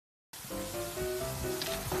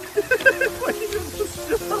Like he just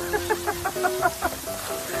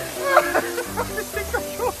I think I'm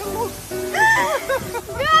going loose.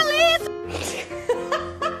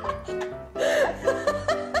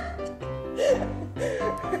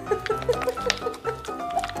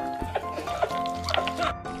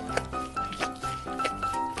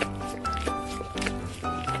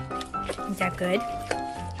 Is that good?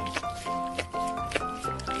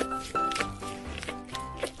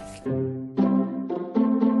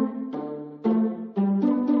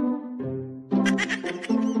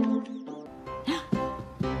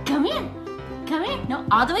 Come here. Come here. No,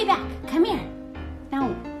 all the way back. Come here.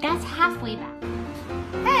 No, that's halfway back.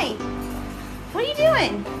 Hey, what are you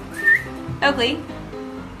doing? Oakley.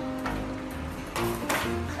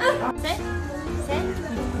 Sit. Sit.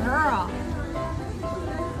 Good girl.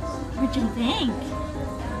 What'd you think?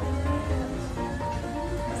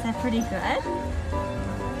 Is that pretty good?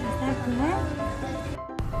 Is that good?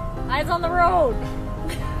 Eyes on the road.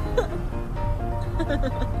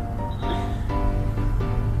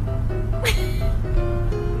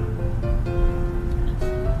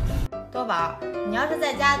 多宝，你要是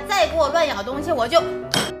在家再给我乱咬东西，我就。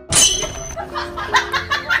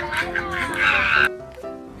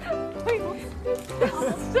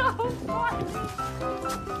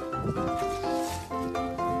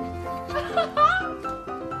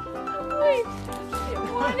Wait,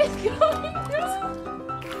 what is going on?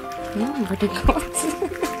 Nobody goes.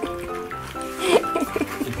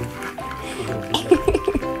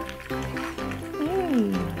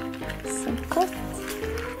 So good.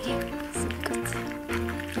 So good.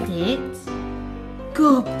 Sit.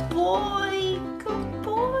 Good boy. Good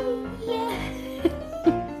boy. Yeah.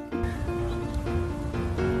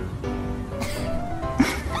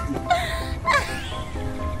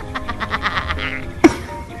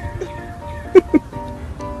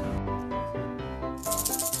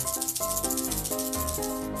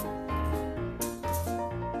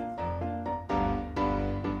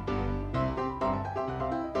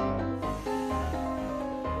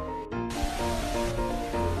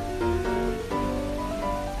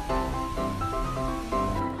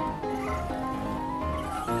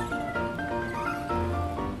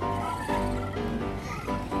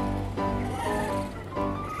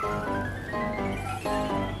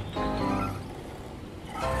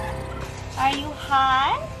 Are you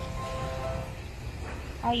hot?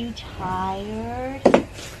 Are you tired?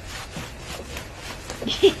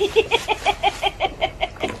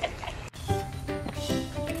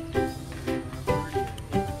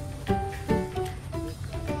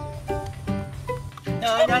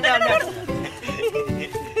 No.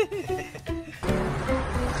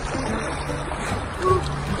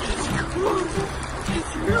 It's really cool.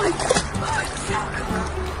 It's really cool.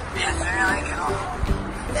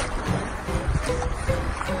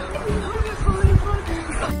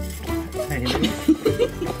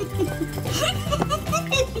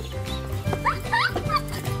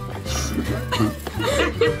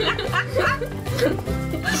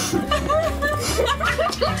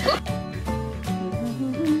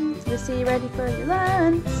 You see, you ready for your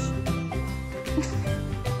lunch.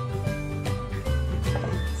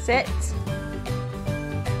 Sit.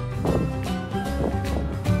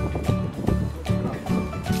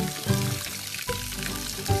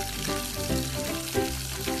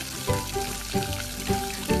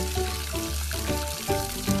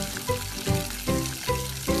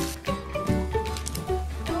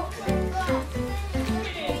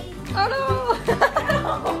 Oh no!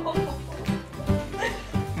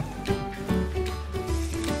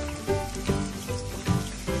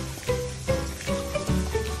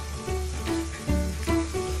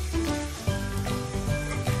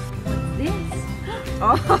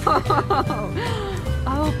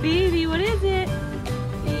 Oh, baby, what is it?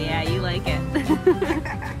 Yeah, you like it.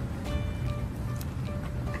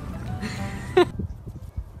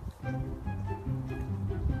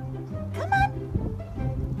 Come on.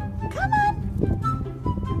 Come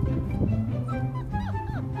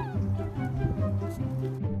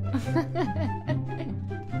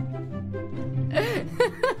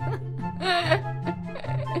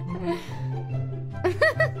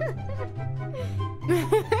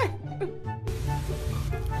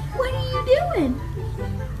What are you doing?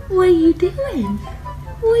 What are you doing?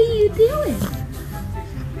 What are you doing?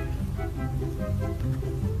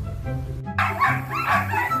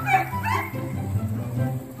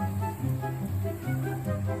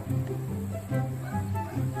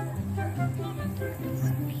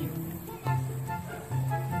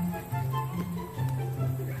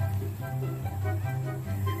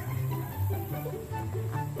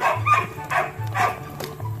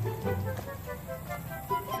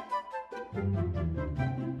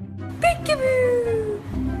 Peekaboo!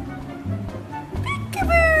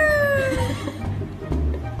 Peekaboo!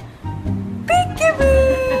 Peekaboo!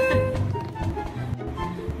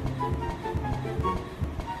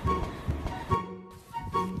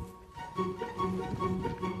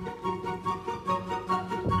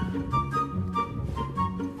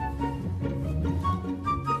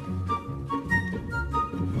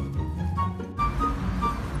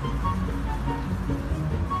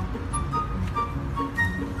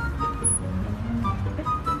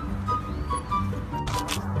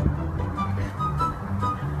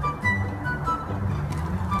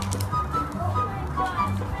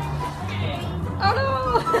 Oh no!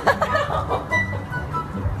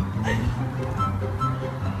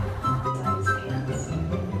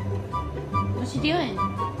 What's she doing?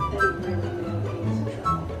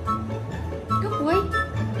 Good boy.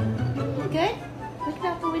 You good? Looking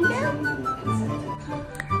out the window?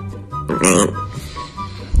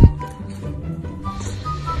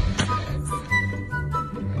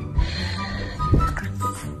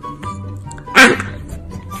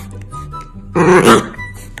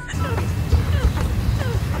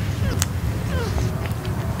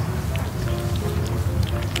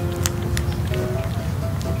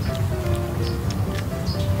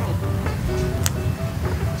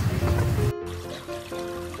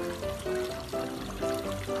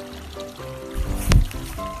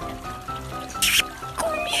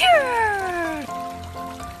 Come here!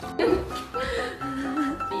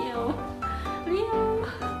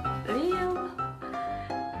 Leo.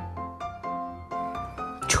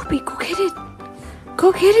 Choopy, go get it.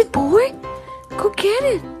 Go get it, boy. Go get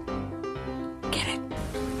it. Get it.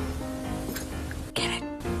 Get it.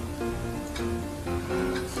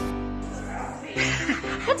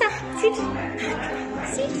 Hadi, sit.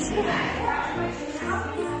 Sit.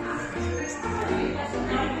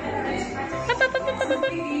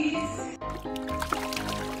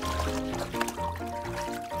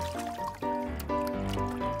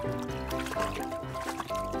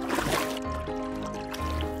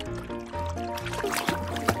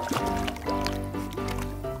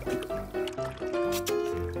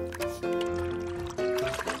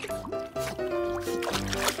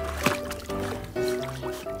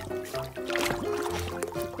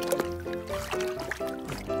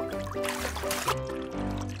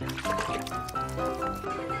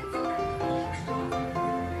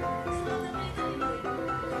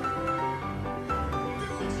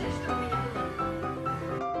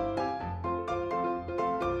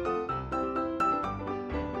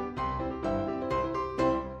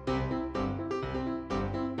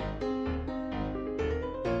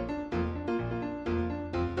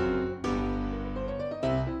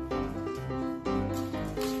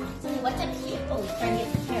 What's up here? Oh, he's trying to get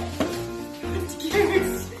the carrot.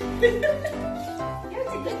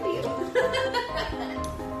 Here's a good view.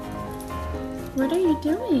 What are you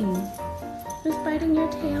doing? Just biting your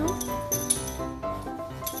tail?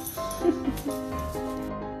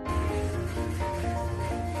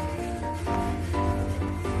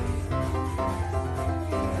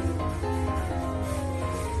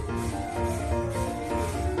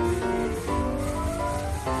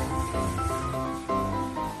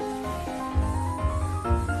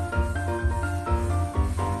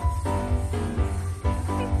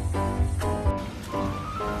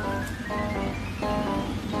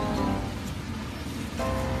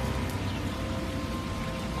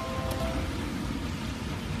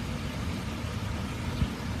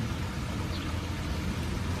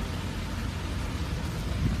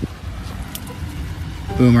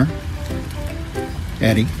 Boomer.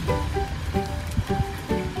 Eddie.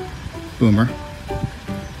 Boomer.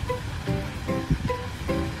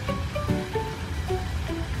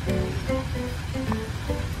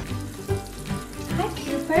 Hi,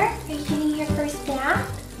 Cooper. Are you getting your first bath?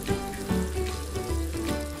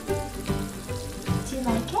 Do you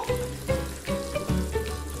like it?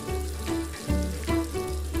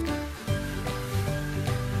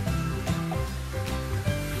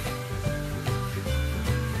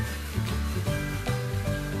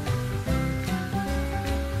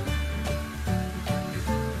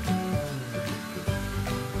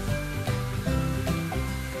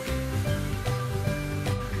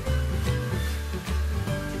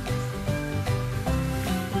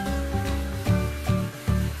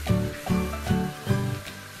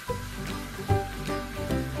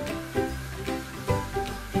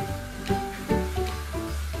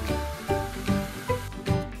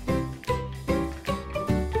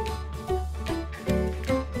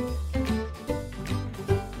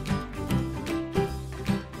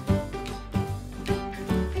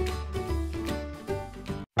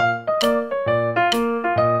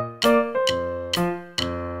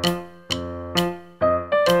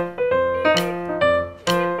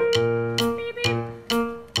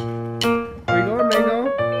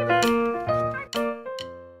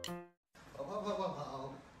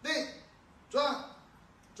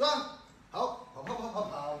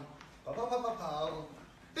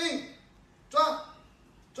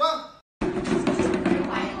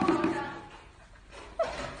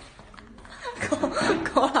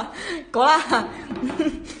 够了。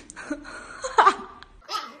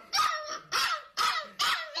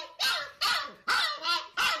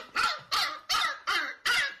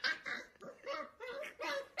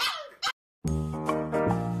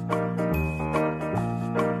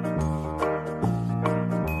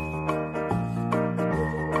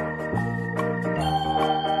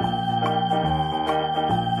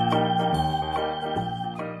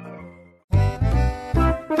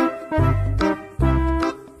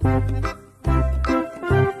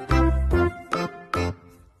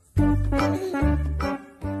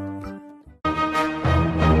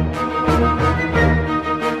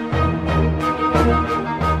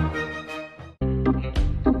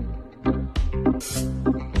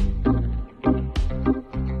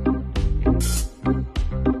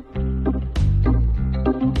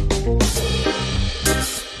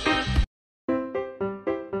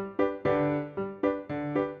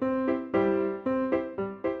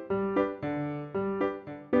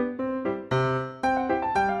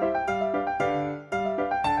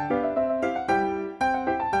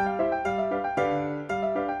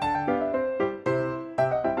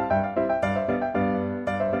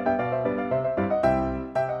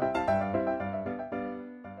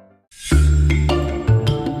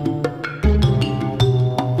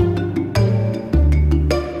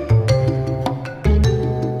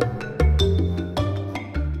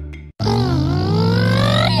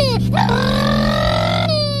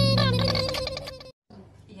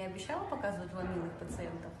Я обещала показывать вам милых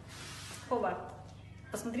пациентов. Хоба,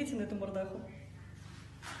 посмотрите на эту мордаху.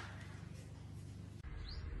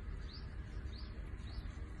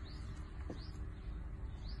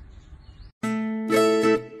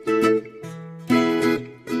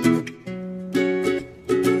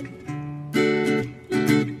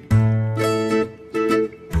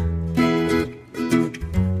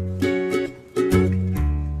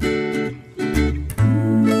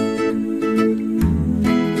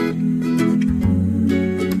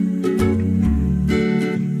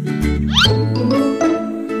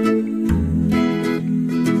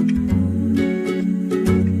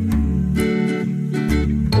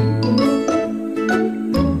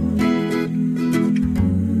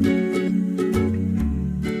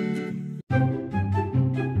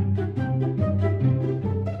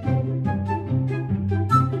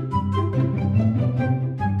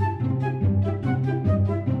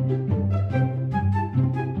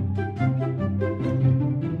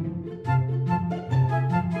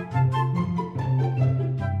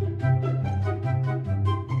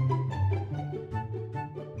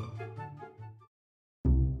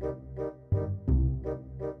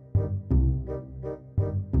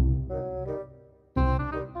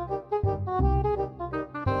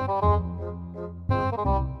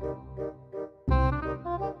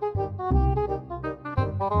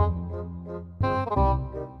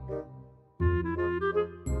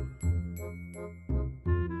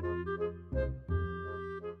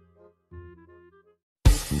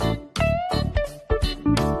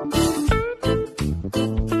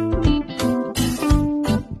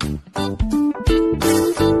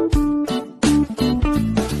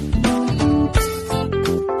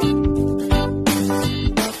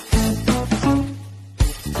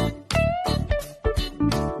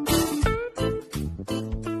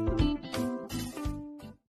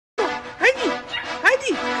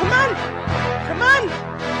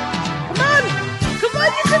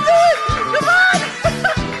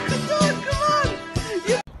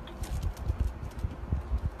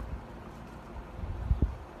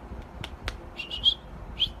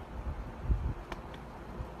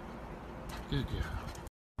 Good girl.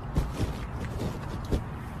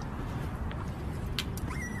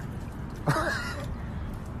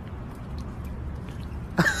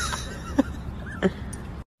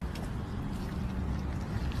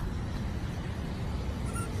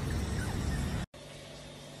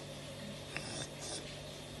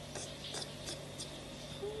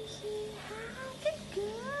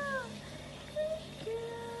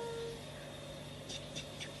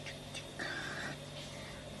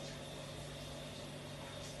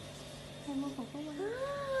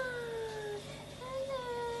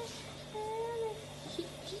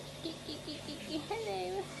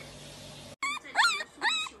 Hello.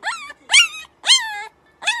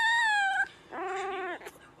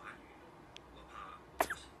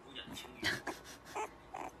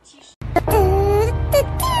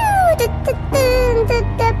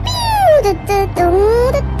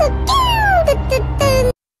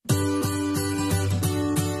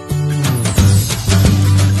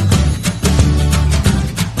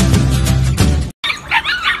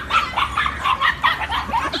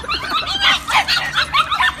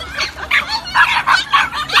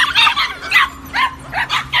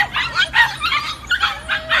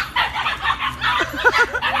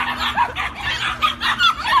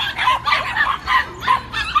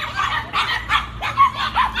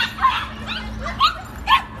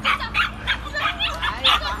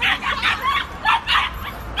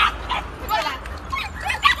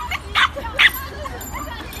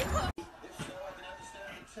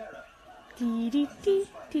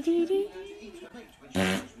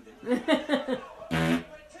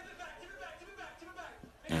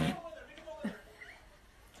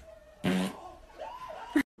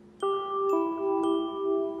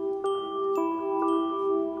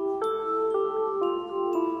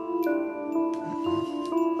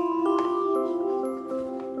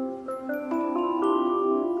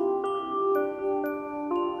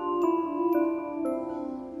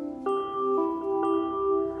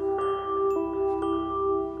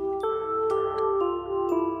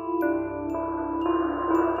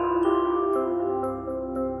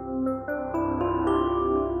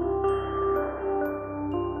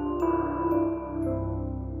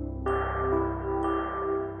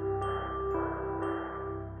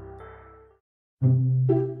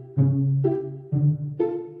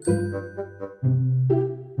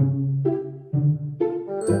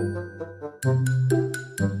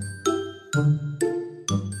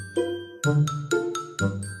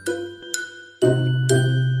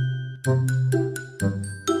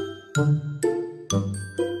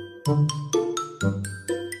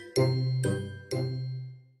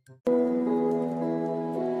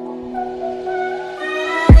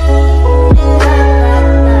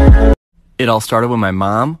 It all started when my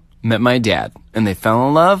mom met my dad, and they fell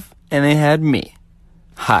in love, and they had me.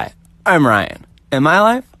 Hi, I'm Ryan, and my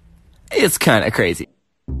life? It's kinda crazy.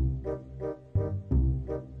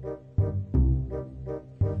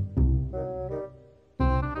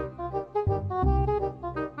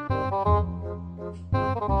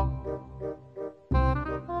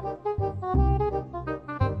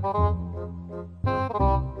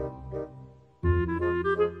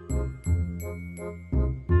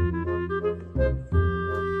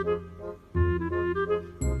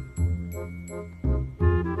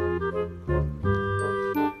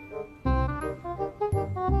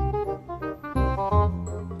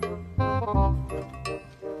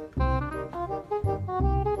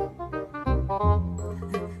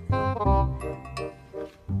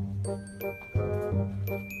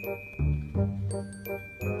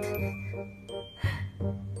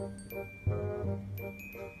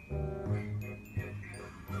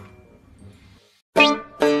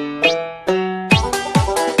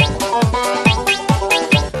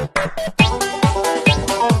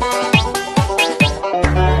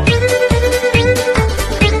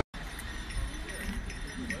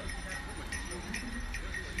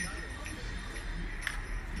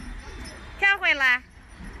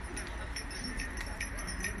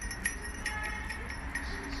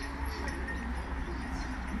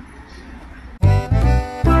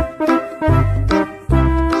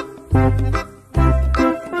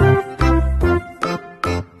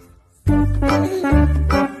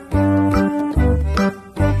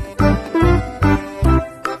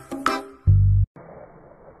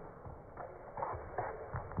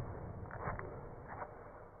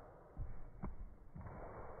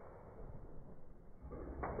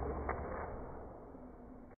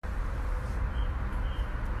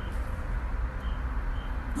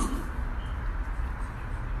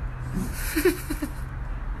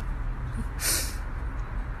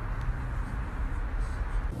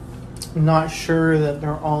 I'm not sure that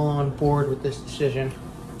they're all on board with this decision.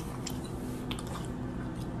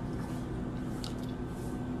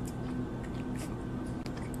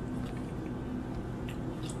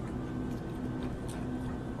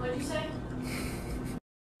 What did you say?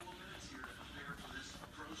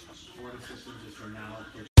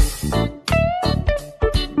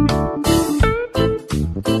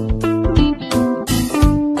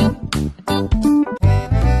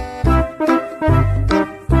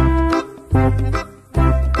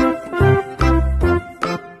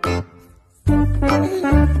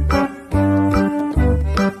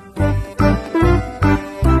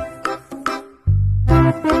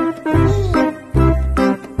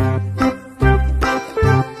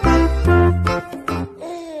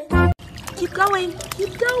 Keep going.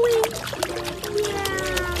 Keep going. Yeah.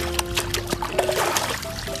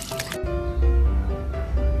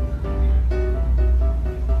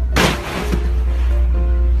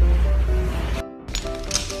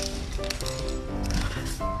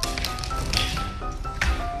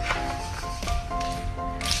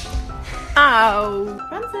 Oh,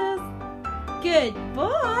 Francis. Good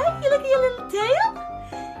boy. You look at your little tail.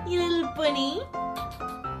 You little bunny.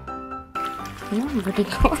 Pretty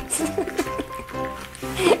hot.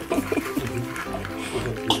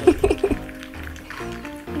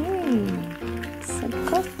 Så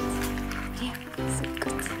gott. Ja, så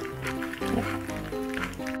gott. Ja.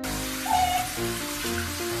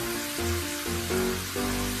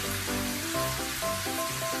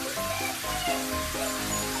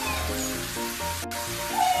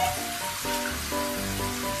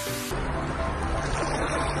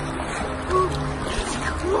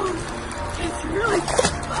 It's really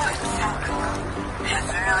I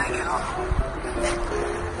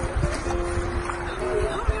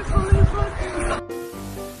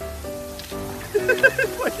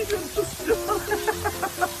think it's just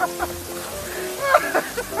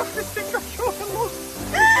I think I'm going lost.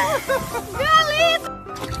 Darling!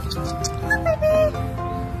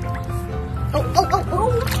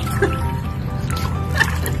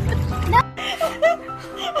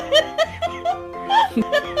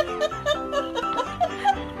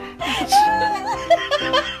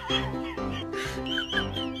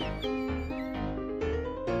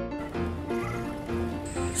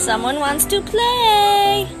 Someone wants to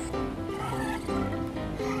play.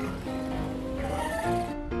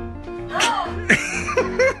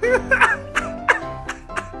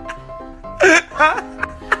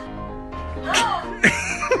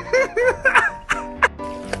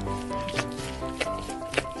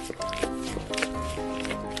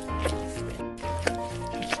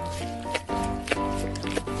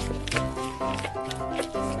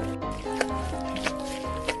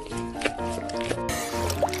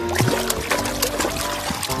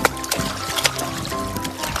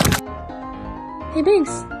 Hey,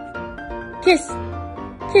 Banks. Kiss.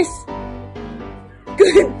 Kiss.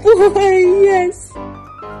 Good boy, yes.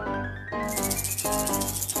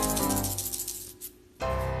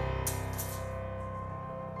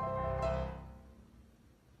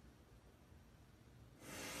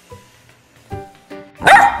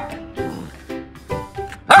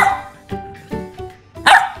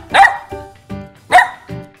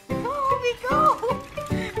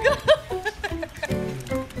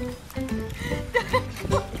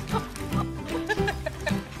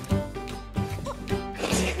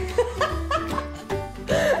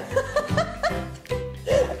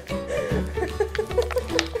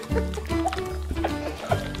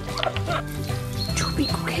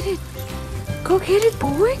 Go get it,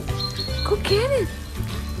 boy. Go get it.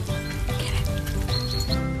 Get it.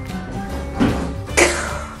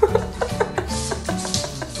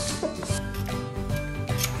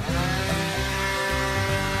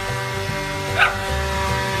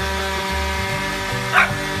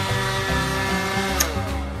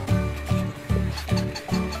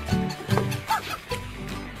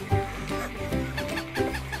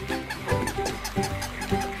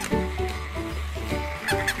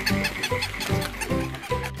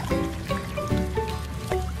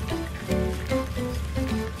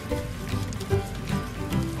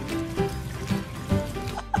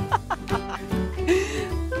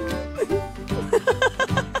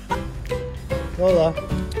 Lola.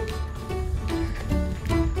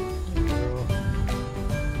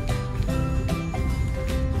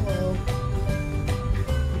 Hello.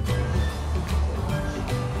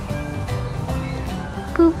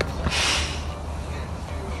 Poop.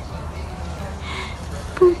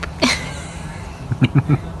 Poop.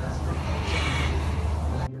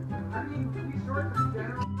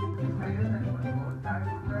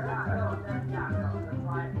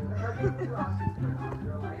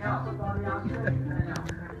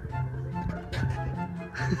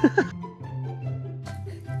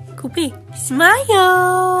 Koopy,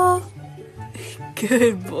 smile.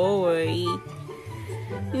 Good boy.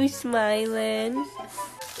 You smiling?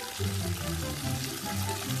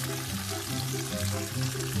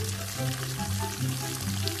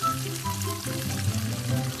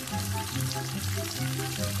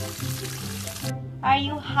 Are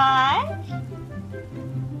you hot?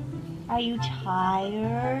 Are you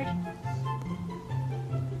tired?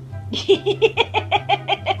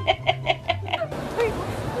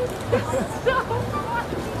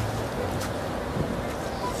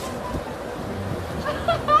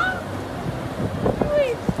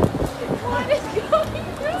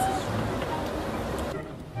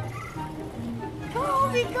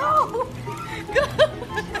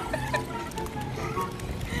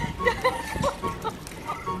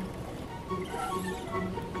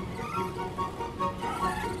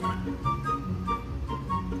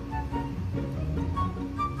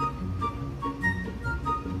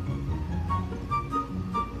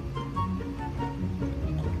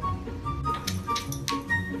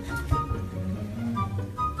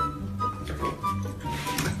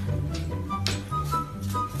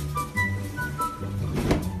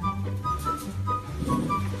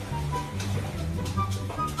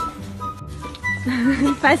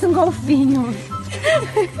 Faz um golfinho.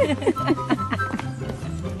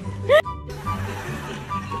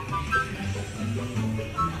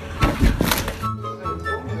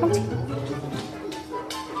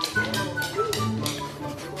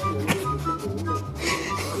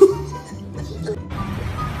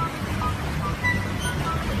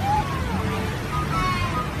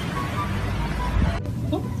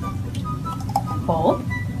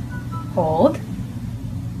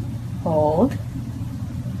 Hold.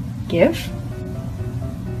 Give.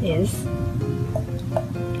 Is.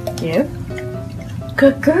 Give.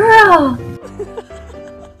 Good girl!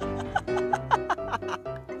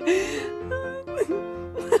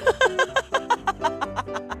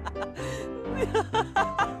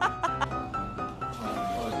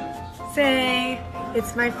 Say,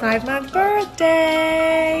 it's my 5-month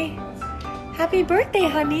birthday! Happy birthday,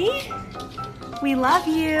 honey! We love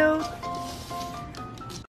you!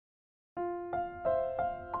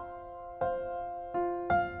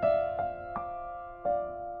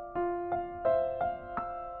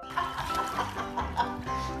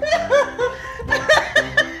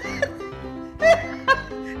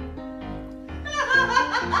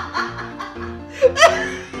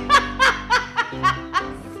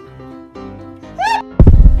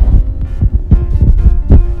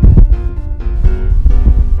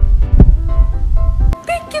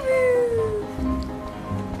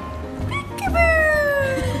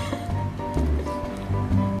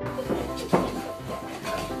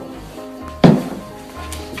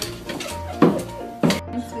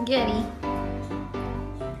 Spaghetti.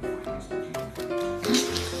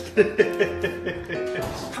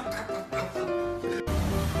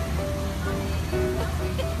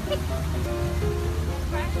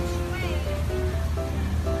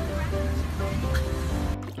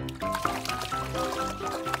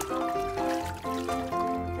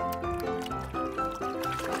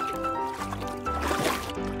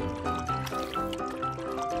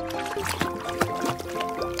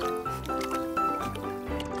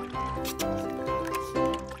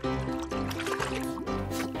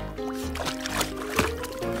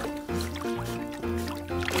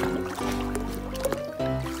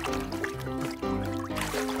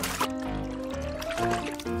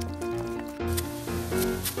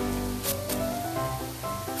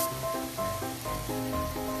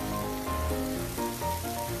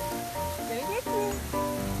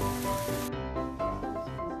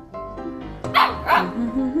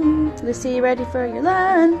 Lucy, ready for your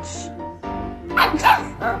lunch?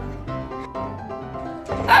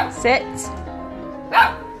 Sit.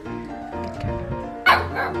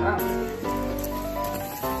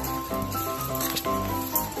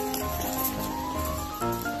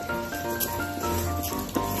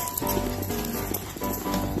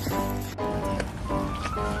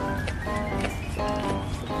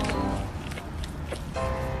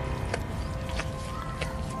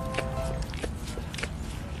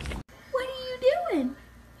 What are you doing?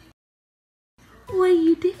 What are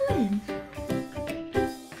you doing?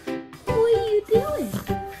 What are you doing?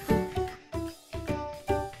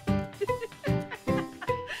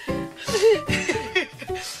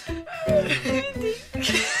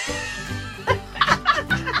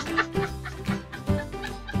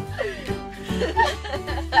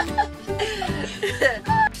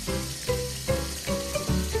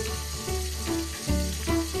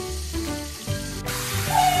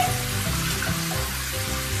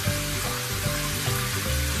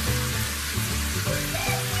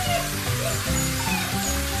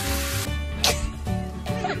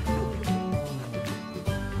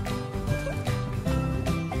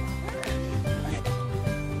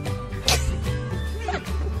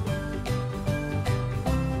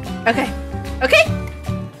 Okay. Okay.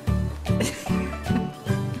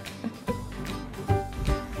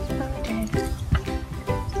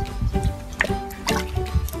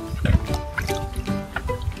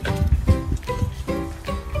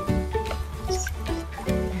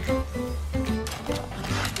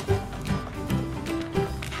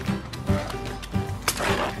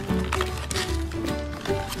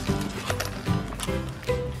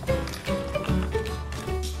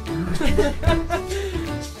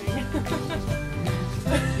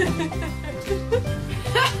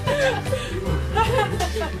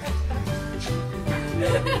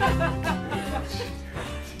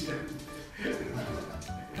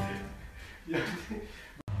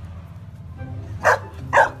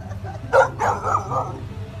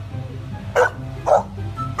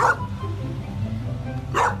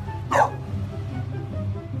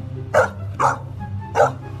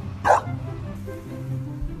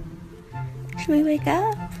 Should we wake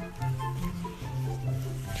up?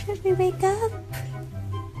 Should we wake up?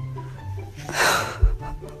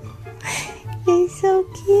 You're so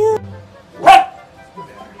cute.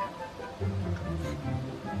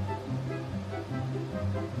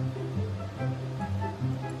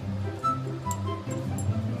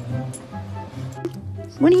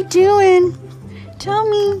 What are you doing? Tell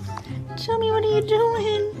me. Tell me, what are you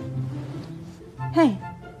doing? Hey.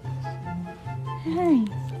 Hey.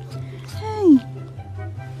 Hey.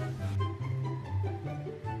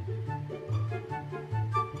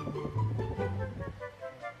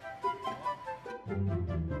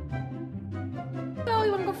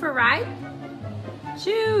 for a ride?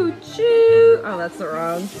 Choo choo. Oh, that's the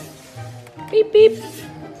wrong. Beep beep.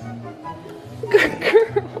 Good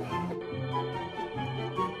girl.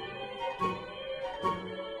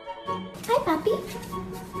 Hi, puppy.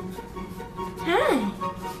 Hi.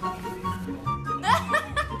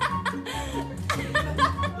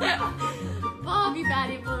 Bobby bad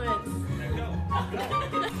influence.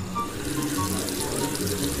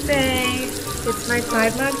 Say, it's my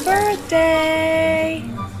 5-month birthday.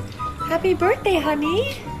 Happy birthday,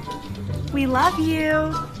 honey. We love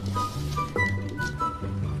you.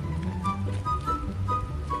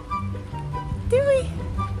 Do we?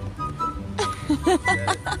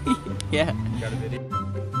 Yeah.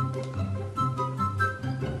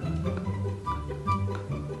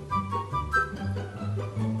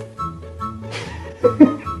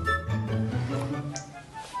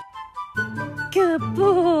 Good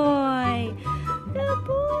boy. Good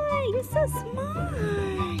boy. You're so smart.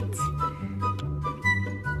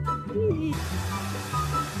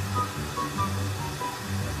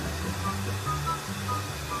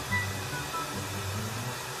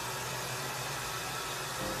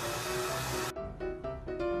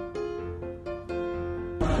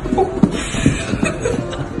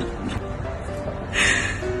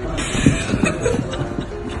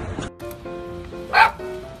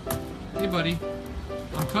 Hey buddy,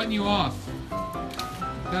 I'm cutting you off.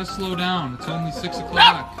 Gotta slow down, it's only 6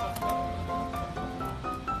 o'clock.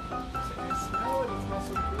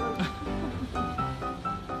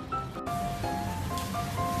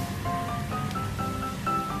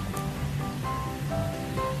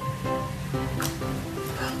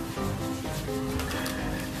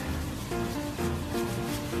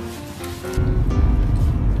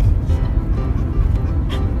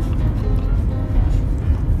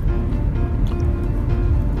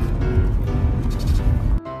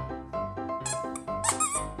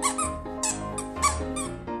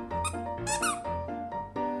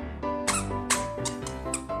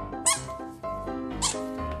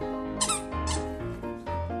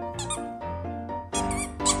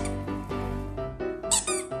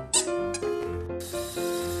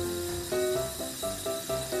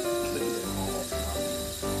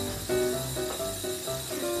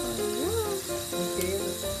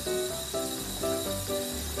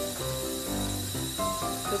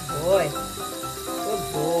 Good boy. Good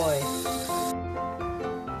boy.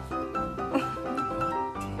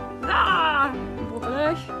 Ah!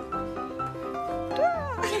 Bush.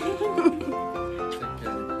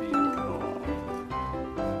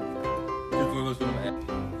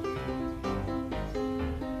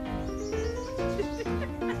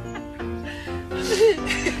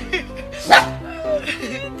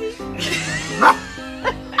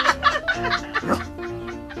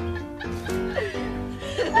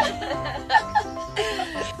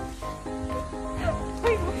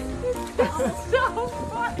 So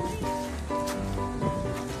funny.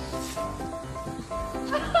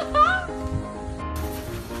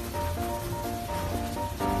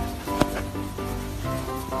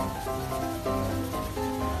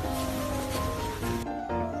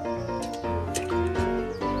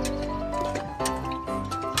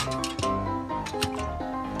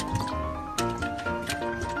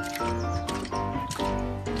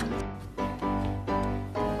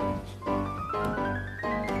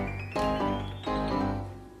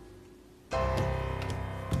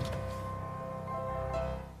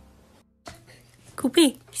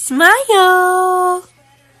 Koopy, smile.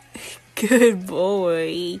 Good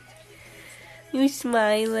boy. You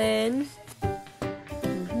smiling.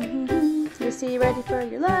 You see, ready for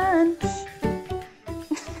your lunch.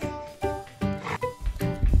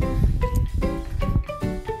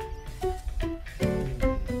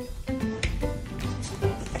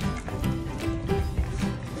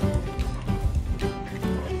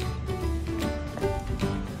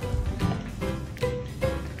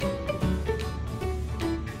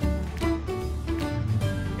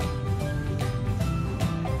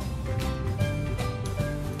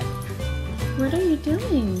 What are you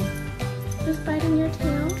doing? Just biting your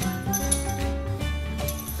tail?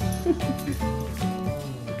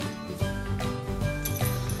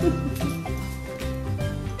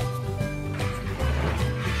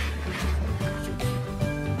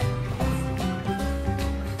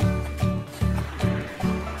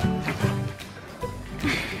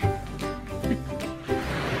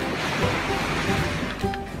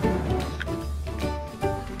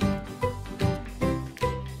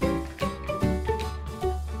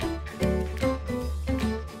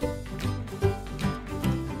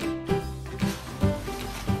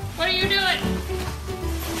 What are you doing?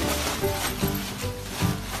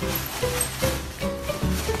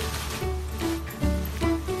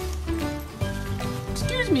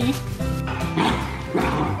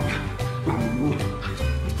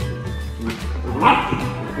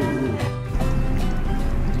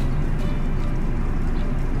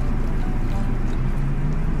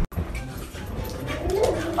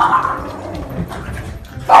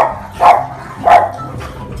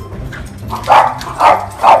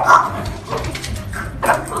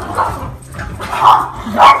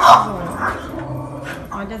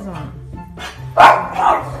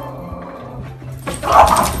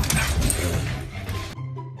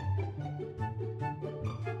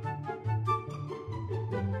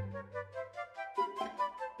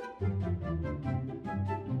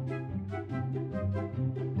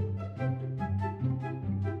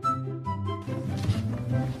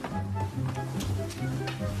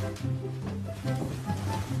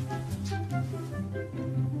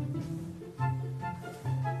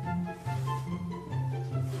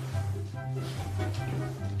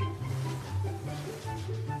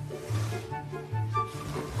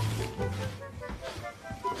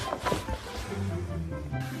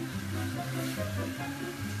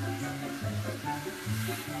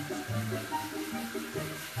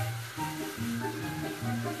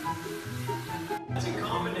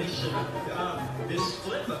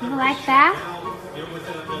 You like that?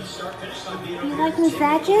 You like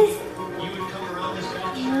massages?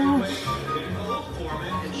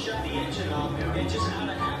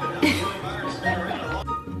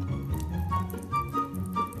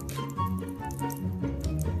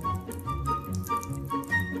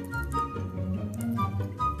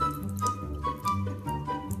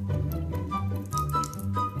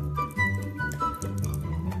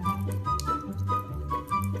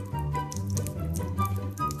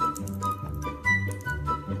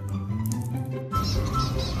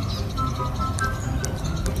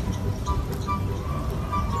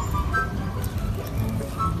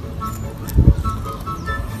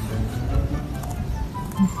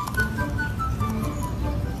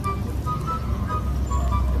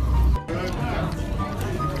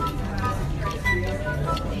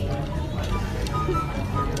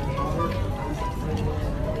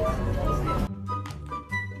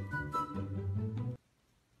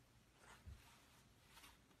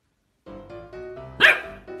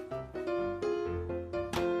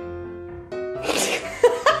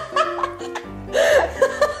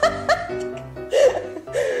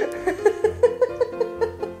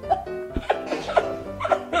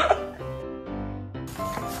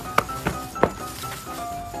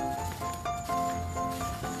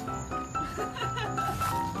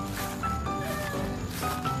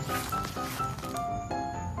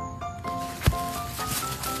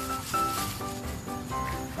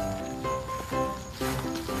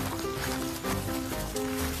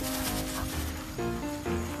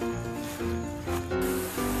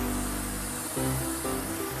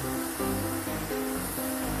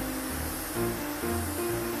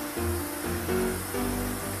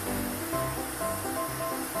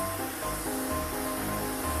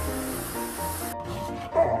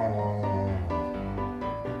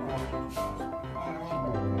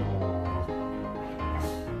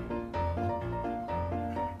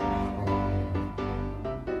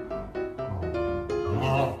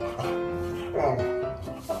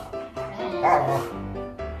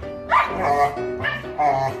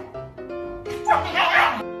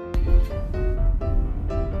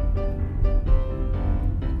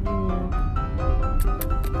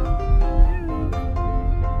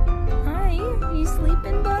 Hi, are you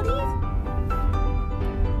sleeping, buddy?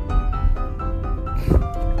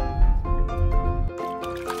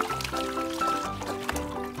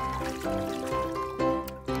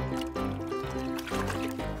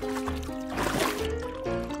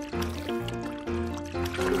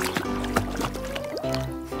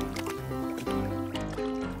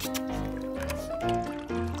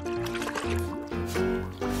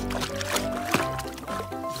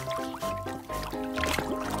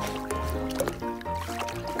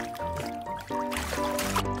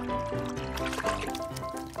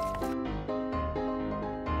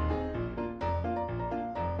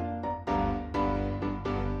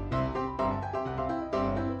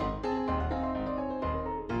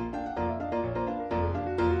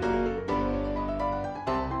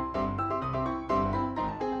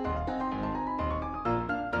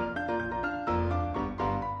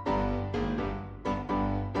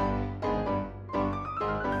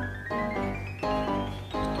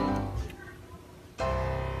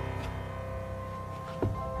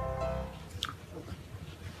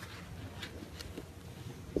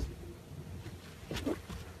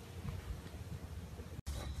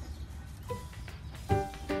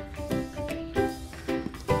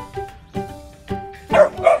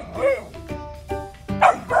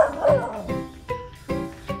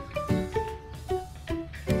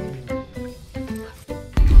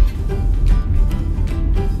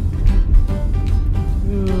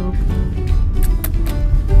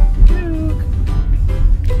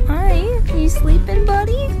 Hi, are you sleeping,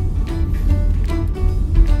 buddy?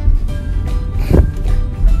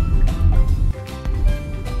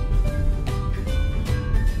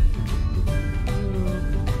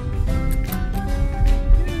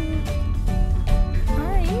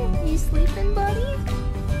 Hi, are you sleeping, buddy?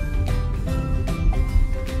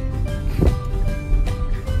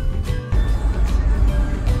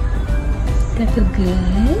 That feel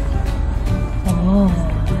good? Oh,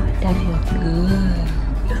 that feels good.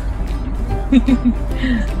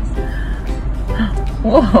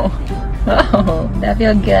 Whoa, whoa, that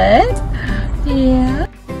feel good? Yeah.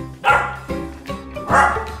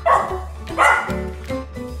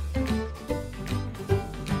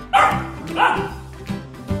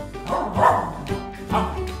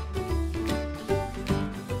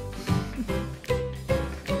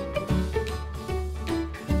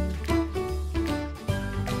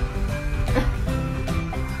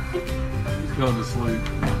 He's going to sleep.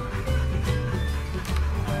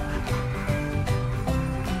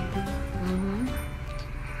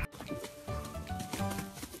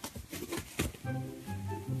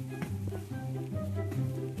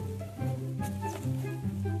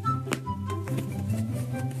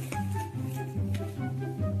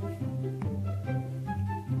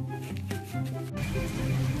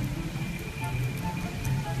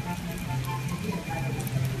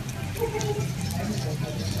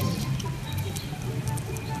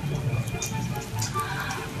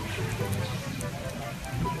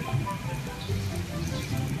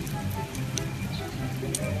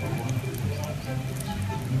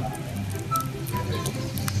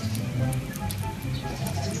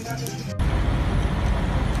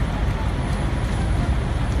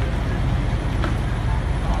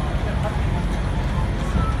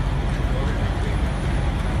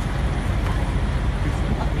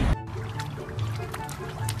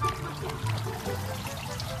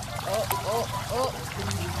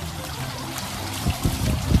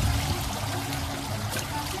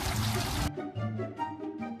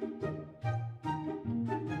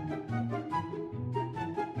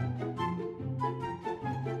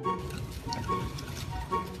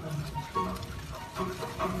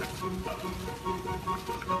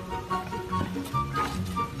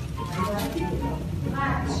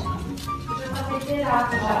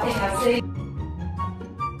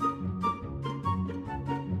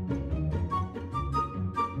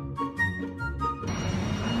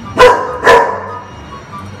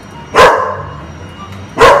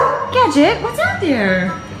 Gadget, what's out there?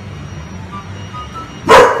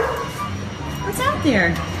 What's out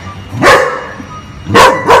there?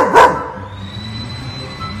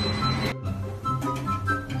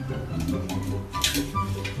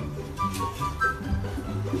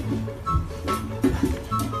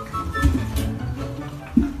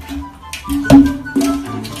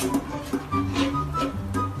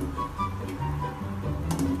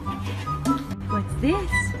 What's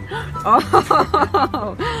this?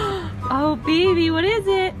 Oh, oh, baby, what is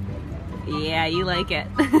it? Yeah, you like it.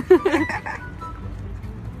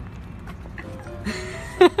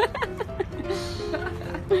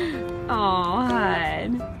 Oh,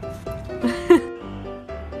 hon.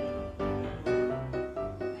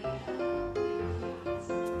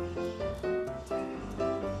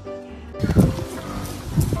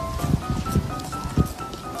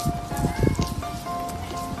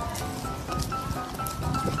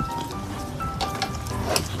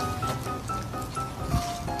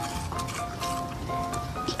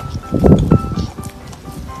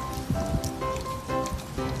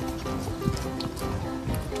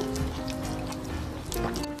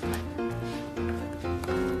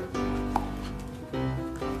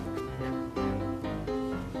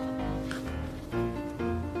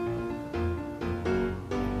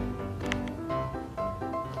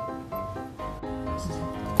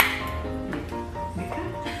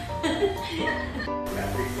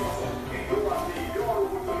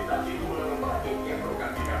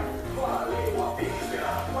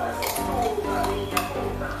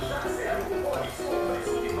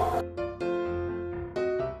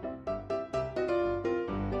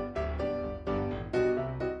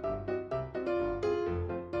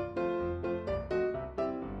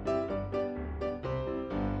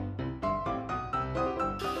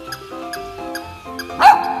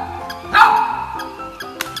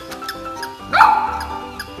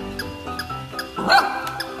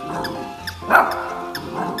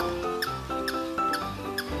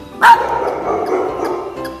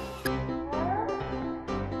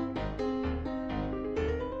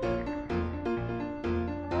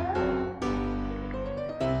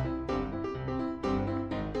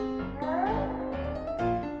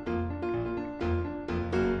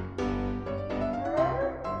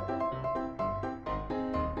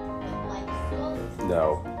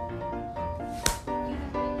 No.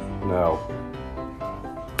 No.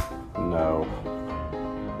 No.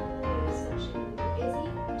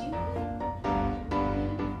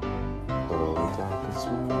 Oh, that is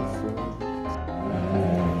my friend.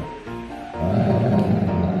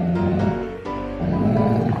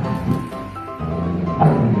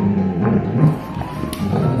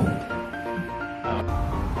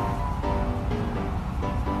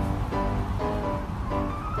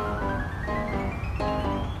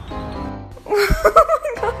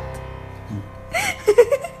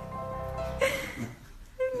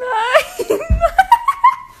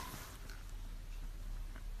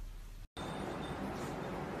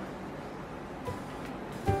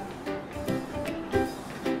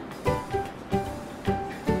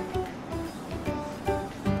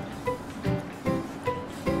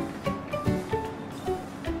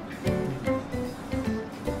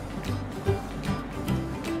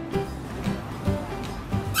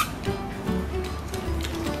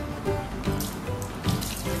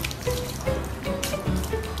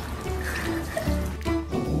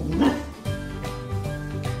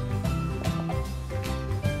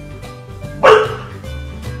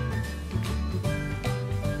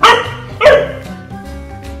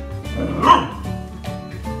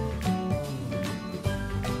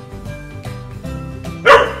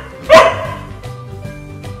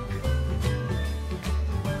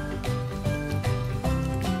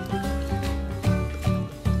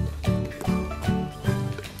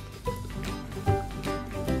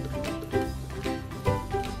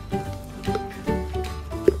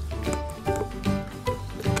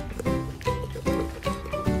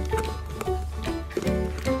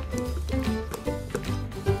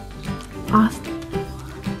 Awesome.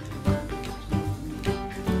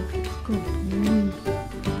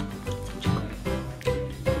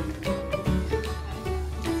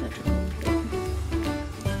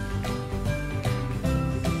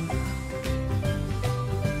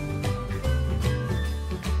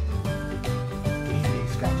 Game day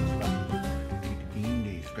scratches, buddy. Game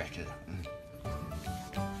day scratches.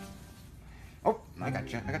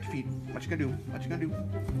 got you. I got your feet. What you gonna do? What you gonna do?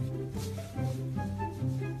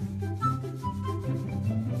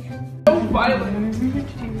 So violent.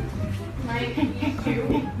 Night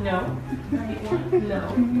two. No. Night one.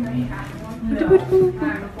 No. Night half one. No.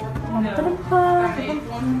 Have a fourth one. No. Have an eighth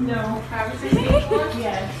one. No. Have a 16th one.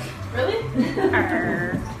 Yes. Really?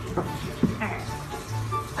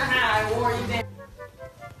 I wore you down.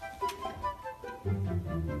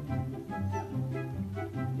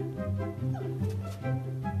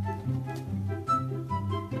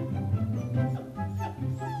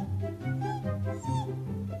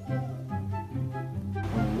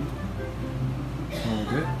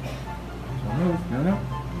 Hold it. Don't move. No, no.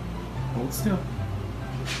 Hold still.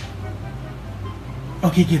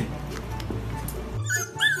 Okay, get it.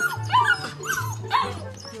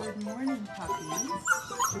 Good morning, puppies.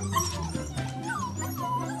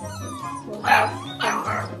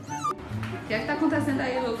 O que é que tá acontecendo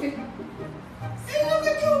aí, Luke?